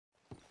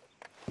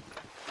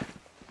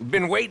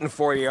Been waiting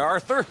for you,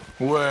 Arthur.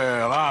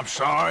 Well, I'm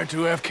sorry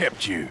to have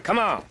kept you. Come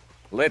on,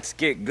 let's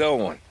get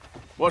going.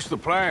 What's the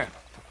plan?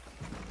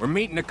 We're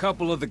meeting a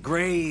couple of the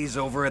Greys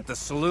over at the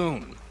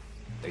saloon.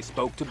 They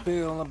spoke to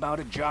Bill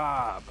about a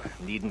job,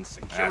 needing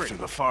security. After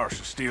the farce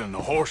of stealing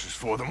the horses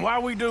for them, why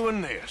are we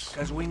doing this?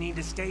 Because we need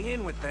to stay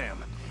in with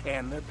them,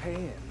 and they're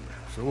paying.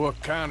 So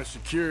what kind of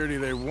security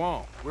they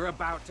want? We're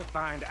about to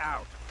find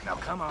out. Now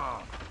come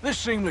on. This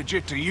seem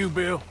legit to you,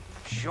 Bill?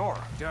 Sure.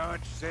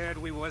 Dutch said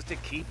we was to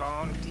keep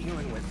on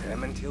dealing with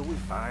them until we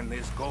find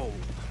this gold.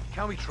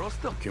 Can we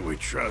trust them? Can we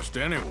trust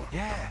anyone?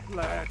 Yeah,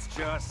 let's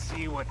just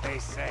see what they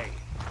say.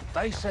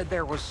 They said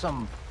there was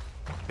some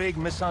big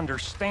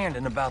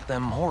misunderstanding about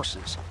them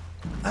horses.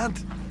 And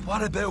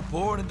what about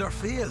boarding their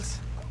fields?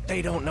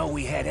 They don't know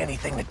we had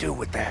anything to do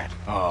with that.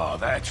 Oh,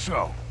 that's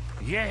so.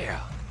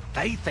 Yeah,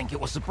 they think it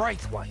was the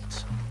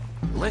Braithwaites.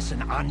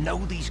 Listen, I know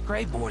these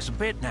Grey boys a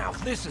bit now.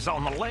 This is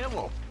on the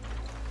level.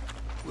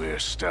 We're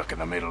stuck in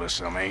the middle of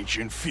some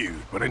ancient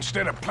feud, but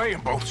instead of playing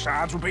both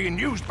sides, we're being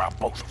used by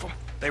both of them.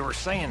 They were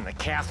saying that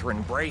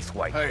Catherine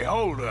Braithwaite... Hey,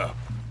 hold up.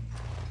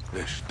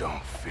 This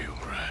don't feel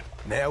right.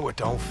 Now it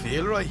don't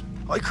feel right.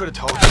 I could have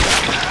told you.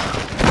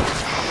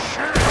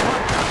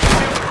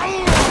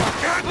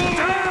 Get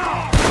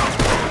down!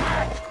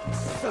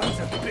 Sons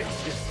of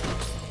bitches.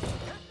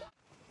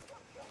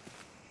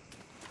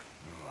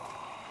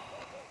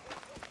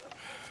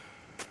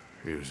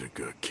 He was a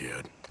good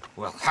kid.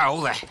 Well, how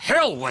the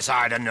hell was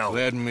I to know?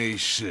 Let me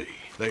see.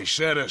 They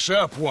set us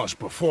up once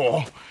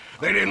before.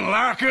 They didn't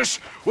like us.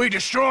 We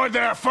destroyed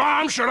their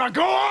farm. Should I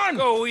go on?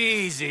 Go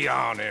easy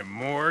on him,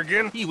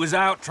 Morgan. He was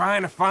out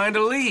trying to find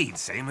a lead,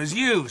 same as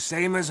you,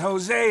 same as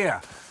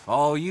Hosea.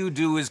 All you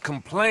do is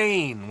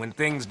complain when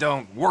things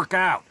don't work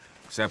out,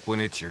 except when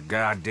it's your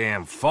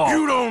goddamn fault.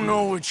 You don't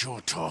know what you're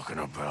talking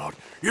about.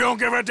 You don't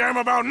give a damn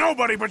about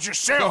nobody but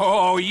yourself.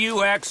 Oh,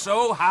 you act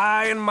so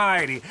high and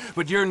mighty,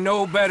 but you're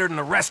no better than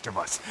the rest of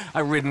us.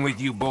 I've ridden with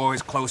you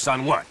boys close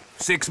on what,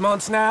 6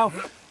 months now?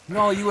 And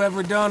all you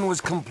ever done was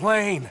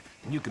complain.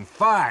 You can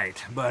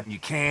fight, but you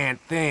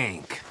can't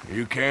think.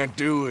 You can't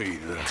do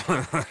either.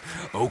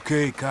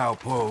 Okay,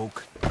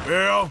 cowpoke.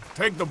 Bill,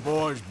 take the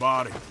boy's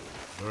body.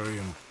 Bury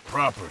him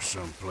proper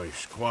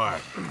someplace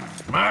quiet.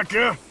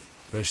 Micah,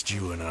 best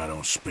you and I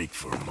don't speak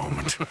for a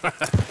moment.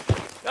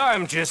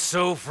 I'm just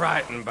so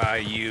frightened by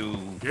you.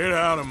 Get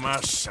out of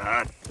my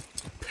sight,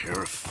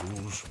 pair of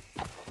fools.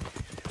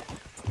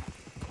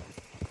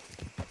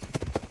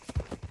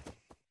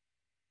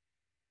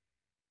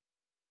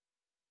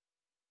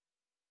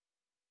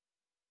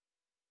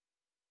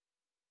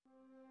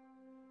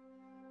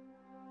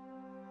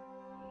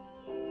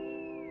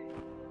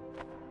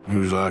 He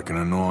was like an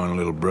annoying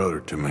little brother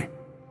to me.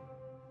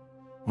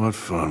 What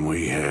fun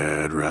we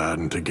had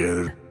riding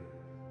together.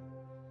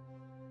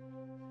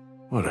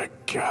 What a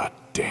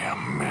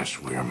goddamn mess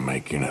we are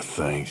making of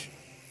things.